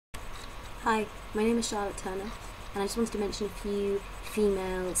Hi, my name is Charlotte Turner, and I just wanted to mention a few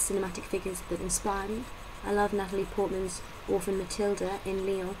female cinematic figures that inspire me. I love Natalie Portman's orphan Matilda in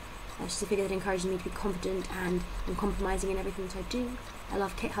Leon. She's a figure that encourages me to be confident and uncompromising in everything that I do. I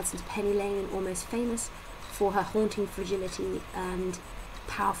love Kate Hudson's Penny Lane in Almost Famous for her haunting fragility and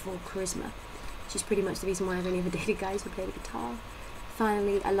powerful charisma. She's pretty much the reason why I've only ever dated guys who play the guitar.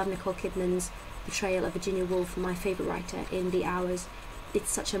 Finally, I love Nicole Kidman's portrayal of Virginia Woolf, my favourite writer, in The Hours. It's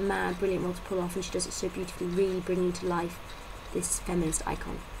such a mad, brilliant role to pull off, and she does it so beautifully, really bringing to life this feminist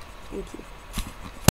icon. Thank you.